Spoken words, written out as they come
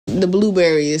the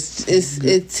blueberry is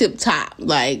tip top.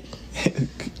 Like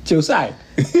Josiah.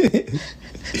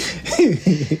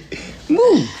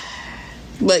 Move.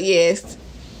 But yes.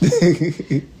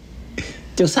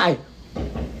 Josiah.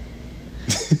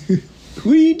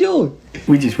 What are you doing?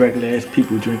 We just regular ass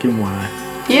people drinking wine.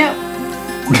 Yep.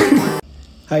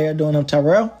 How y'all doing? I'm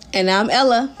Tyrell. And I'm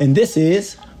Ella. And this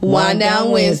is Wine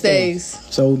Down Wednesdays.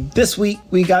 So this week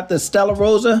we got the Stella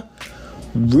Rosa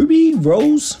Ruby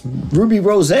Rose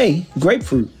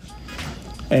Grapefruit.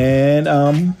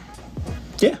 And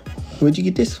yeah, where'd you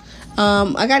get this?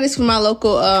 I got this from my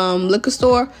local liquor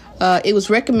store. It was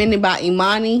recommended by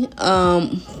Imani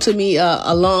to me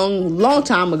a long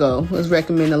time ago. It was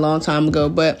recommended a long time ago,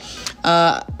 but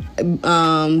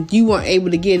you weren't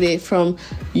able to get it from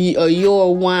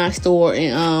your wine store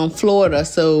in Florida,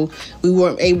 so we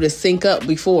weren't able to sync up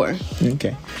before.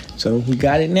 Okay, so we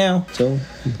got it now. So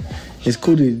it's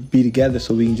cool to be together,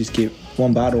 so we can just get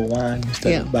one bottle of wine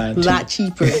instead of buying two. A lot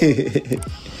cheaper.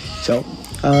 So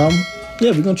yeah,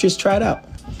 we're gonna just try it out.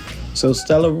 So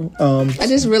Stella, I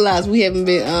just realized we haven't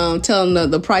been telling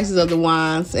the prices of the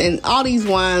wines, and all these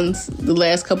wines the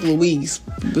last couple of weeks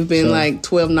have been like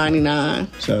 $12.99.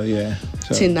 So yeah,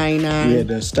 $10.99. Yeah,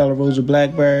 the Stella Rosa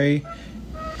Blackberry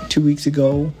 2 weeks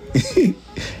ago.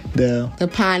 the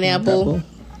pineapple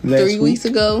 3 weeks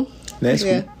ago.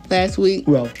 Last week.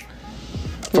 Well,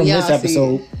 from this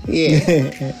episode,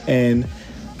 yeah, and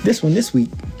this one this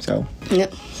week. So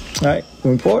yep. All right,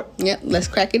 we'll pour it? Yep, let's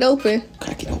crack it open.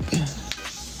 Crack it open.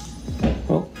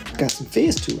 Well, got some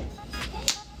fizz to it.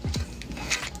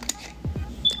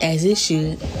 As it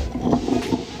should.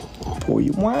 Pour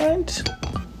your wines.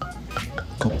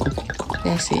 Go.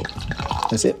 That's it.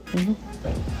 That's it? Mm-hmm.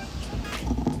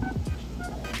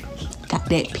 Got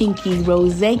that pinky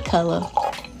rosé color.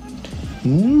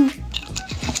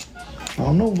 I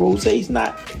don't know, rosé's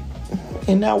not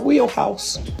in our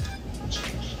wheelhouse.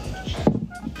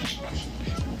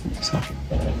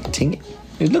 Ting it.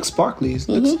 It looks sparkly. It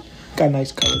looks got a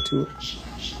nice color to it.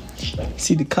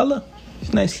 See the color?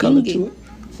 It's nice color to it.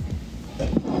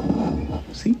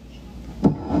 See?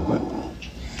 But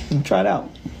let me try it out.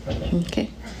 Okay.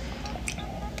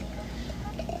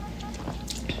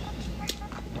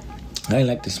 I didn't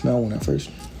like the smell when I first.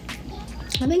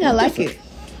 I think I like it.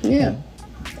 Yeah.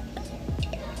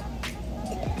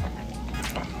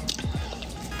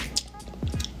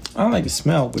 I don't like the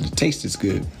smell, but the taste is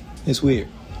good. It's weird.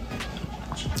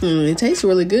 It tastes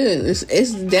really good.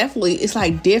 It's definitely, it's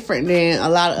like different than a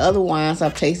lot of other wines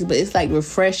I've tasted, but it's like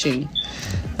refreshing.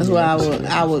 That's what I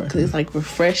would, cause it's like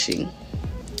refreshing.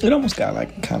 It almost got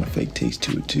like a kind of fake taste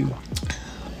to it too.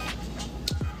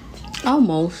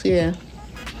 Almost, yeah.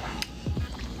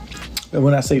 And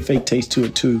when I say fake taste to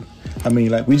it too, I mean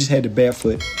like we just had the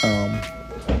barefoot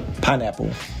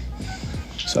pineapple,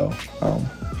 so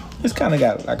it's kind of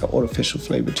got like an artificial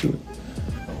flavor to it.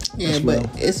 Yeah, but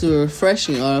it's a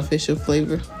refreshing artificial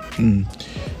flavor.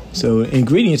 So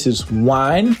ingredients is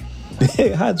wine.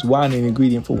 How's wine an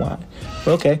ingredient for wine?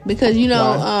 Okay. Because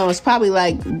it's probably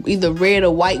like either red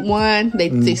or white wine.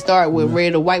 They start with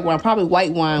red or white wine. Probably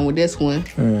white wine with this one.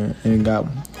 And got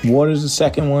water's the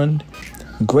second one.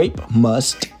 Grape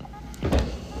must.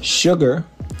 Sugar.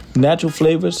 Natural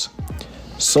flavors.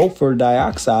 Sulfur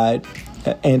dioxide.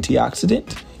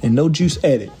 Antioxidant. And no juice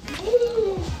added.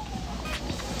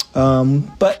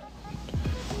 But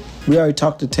we already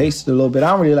talked the taste a little bit.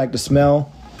 I don't really like the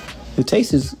smell. The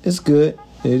taste is good.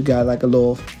 It got like a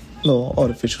little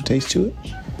artificial taste to it.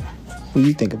 What do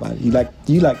you think about it? You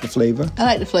like the flavor? I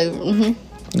like the flavor.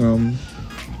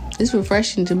 It's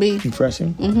refreshing to me.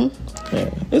 Refreshing. Yeah,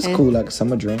 it's cool like a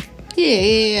summer drink.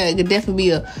 Yeah. It could definitely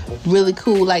be a really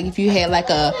cool, like if you had like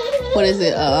a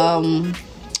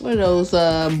what are those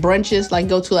brunches, like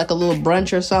go to like a little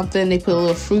brunch or something, they put a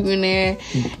little fruit in there,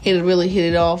 it'll really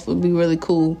hit it off. It'd be really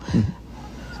cool.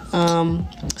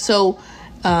 So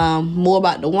more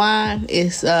about the wine.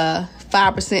 It's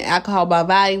 5% alcohol by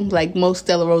volume, like most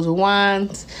Stella Rosa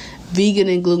wines, vegan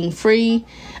and gluten free.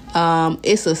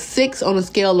 It's a 6 on a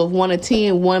scale of 1 to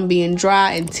 10, 1 being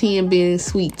dry and 10 being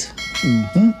sweet.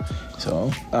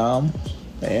 So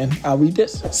and I'll read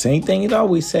this same thing as I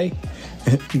always say.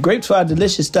 Grapes for our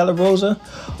delicious Stella Rosa.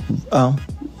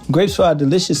 Grapes for our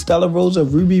delicious Stella Rosa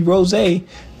Ruby Rosé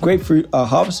grapefruit are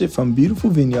harvested from beautiful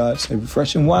vineyards. A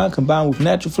refreshing wine combined with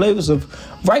natural flavors of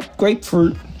ripe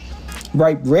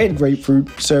red grapefruit,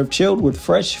 served chilled with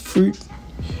fresh fruit,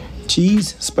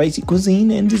 cheese, spicy cuisine,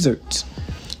 and desserts.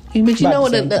 But you know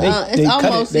what? It's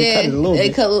almost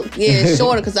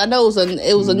shorter because I know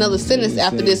it was another sentence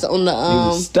after this on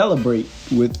the celebrate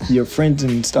with your friends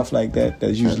and stuff like that.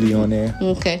 That's usually on there.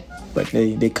 Okay, but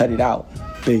they cut it out.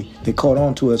 they caught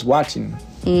on to us watching.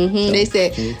 Mm-hmm. So, they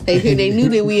said they knew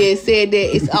that we had said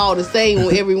that it's all the same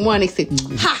on every one. They said,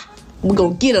 "Ha, we're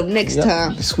gonna get them next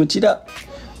time." Switch it up.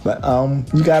 But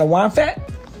you got a wine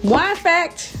fact? Wine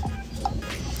fact.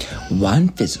 Wine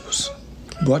Fizzles,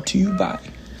 brought to you by.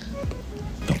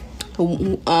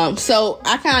 So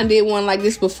I kind of did one like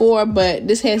this before, but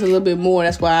this has a little bit more.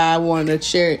 That's why I wanted to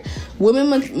share it.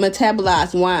 Women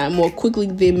metabolize wine more quickly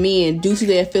than men due to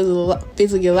their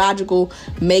physiological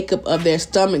makeup of their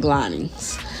stomach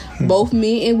linings. Both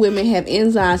men and women have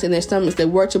enzymes in their stomachs that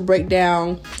work to break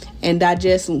down and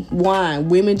digest wine.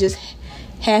 Women just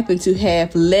happen to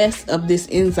have less of this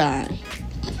enzyme.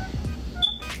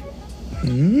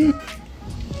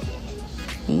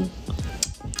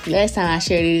 Last time I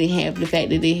shared, they didn't have the fact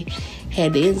that they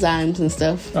had the enzymes and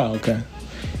stuff. Oh, okay.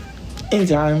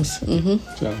 Enzymes.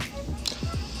 So,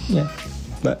 yeah.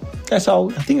 But that's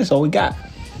all. I think that's all we got.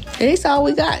 That's all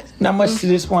we got. Not much to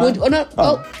this wine.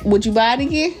 Would you buy it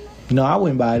again? No, I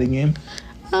wouldn't buy it again.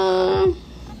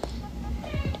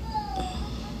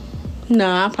 No,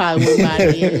 I probably wouldn't buy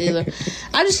it again either.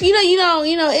 I just, you know,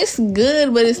 it's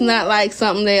good, but it's not like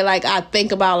something that like I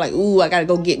think about like, ooh, I gotta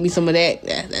go get me some of that.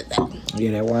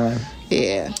 Yeah, that wine.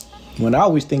 Yeah. When I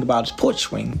always think about is porch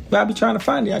swing, but I be trying to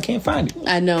find it, I can't find it.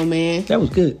 I know, man. That was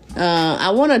good.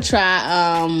 I want to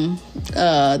try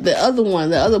the other one,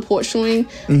 the other porch swing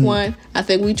one. I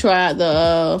think we tried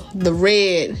the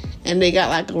red, and they got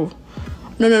like a.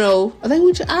 No. I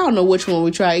think I don't know which one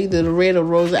we tried, either the red or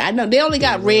rose. I know they only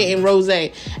got red and rose,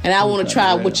 and I want to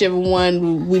try whichever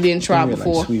one we didn't try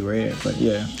before. Like sweet red, but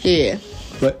yeah. Yeah.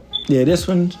 But yeah, this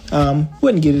one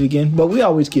wouldn't get it again. But we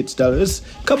always get Stella. There's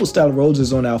a couple Stella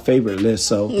Roses on our favorite list,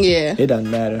 so yeah, it doesn't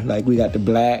matter. Like we got the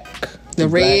black, the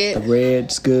red, the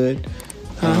red's good.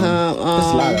 There's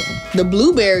a lot of them. The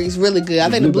blueberry's really good. I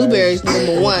think the blueberry's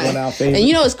number one. And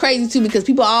you know it's crazy too because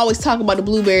people always talk about the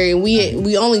blueberry, and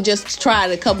we only just tried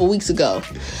it a couple weeks ago.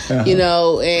 You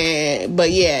know,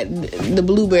 but yeah, the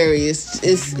blueberry is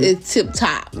tip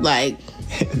top. Like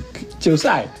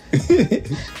Josiah.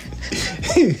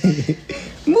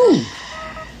 Move.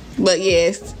 But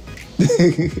yes.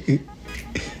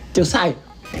 Josiah.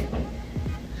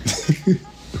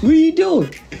 What are you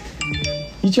doing?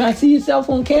 You trying to see yourself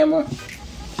on camera?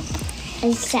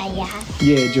 Josiah.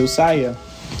 Yeah, Josiah.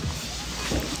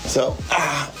 So,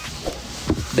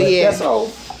 but yeah, that's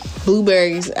all.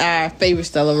 Blueberries our favorite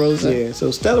Stella Rosa. Yeah,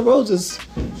 so Stella Rosa's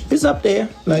is up there.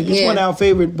 Like it's one of our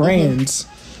favorite brands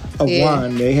of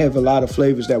wine. They have a lot of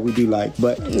flavors that we do like,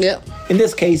 but in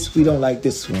this case, we don't like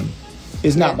this one.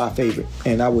 It's not my favorite,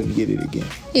 and I wouldn't get it again.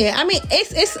 Yeah, I mean,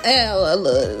 it's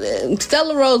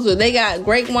Stella Rosa. They got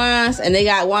great wines, and they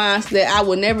got wines that I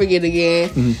would never get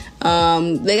again.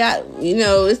 They got,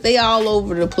 they all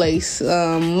over the place.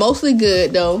 Mostly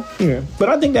good though. Yeah, but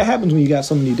I think that happens when you got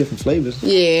so many different flavors.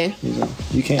 Yeah,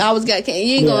 you can't. You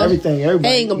ain't gonna everything.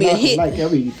 Everybody ain't gonna be a hit. Like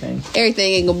everything.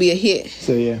 Everything ain't gonna be a hit.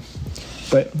 So yeah,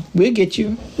 but we'll get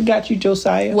you. We got you,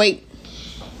 Josiah. Wait.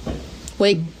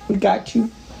 We got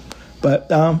you. But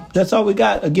that's all we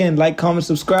got. Again, like, comment,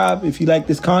 subscribe if you like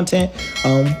this content.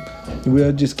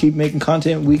 We'll just keep making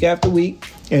content week after week.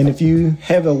 And if you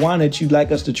have a wine that you'd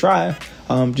like us to try,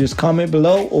 just comment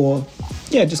below, or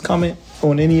just comment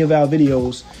on any of our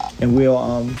videos, and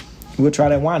we'll try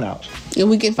that wine out. And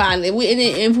we can find it.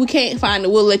 If we can't find it,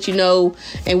 we'll let you know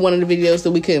in one of the videos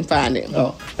that we couldn't find it.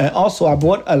 Oh, and also I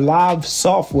bought a live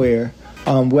software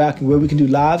where we can do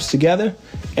lives together,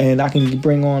 and I can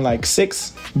bring on like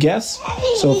 6 guests.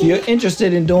 So if you're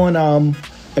interested in doing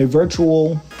a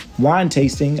virtual wine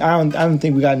tasting, I don't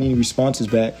think we got any responses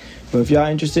back. But if y'all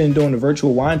interested in doing a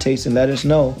virtual wine tasting, let us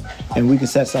know, and we can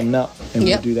set something up, and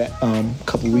we'll do that a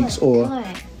couple weeks or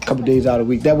a couple days out of the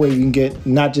week. That way we can get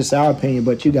not just our opinion,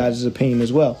 but you guys' opinion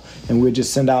as well. And we'll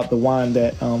just send out the wine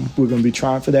that we're going to be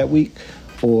trying for that week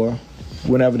or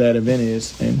whenever that event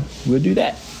is, and we'll do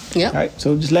that. Yeah. All right,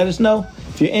 so just let us know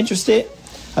if you're interested.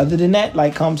 Other than that,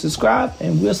 like, comment, subscribe,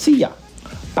 and we'll see y'all.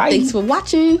 Bye. Thanks for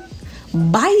watching.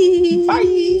 Bye.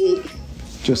 Bye.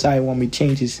 Josiah want me to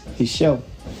change his show.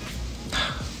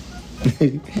 All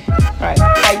right,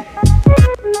 bye.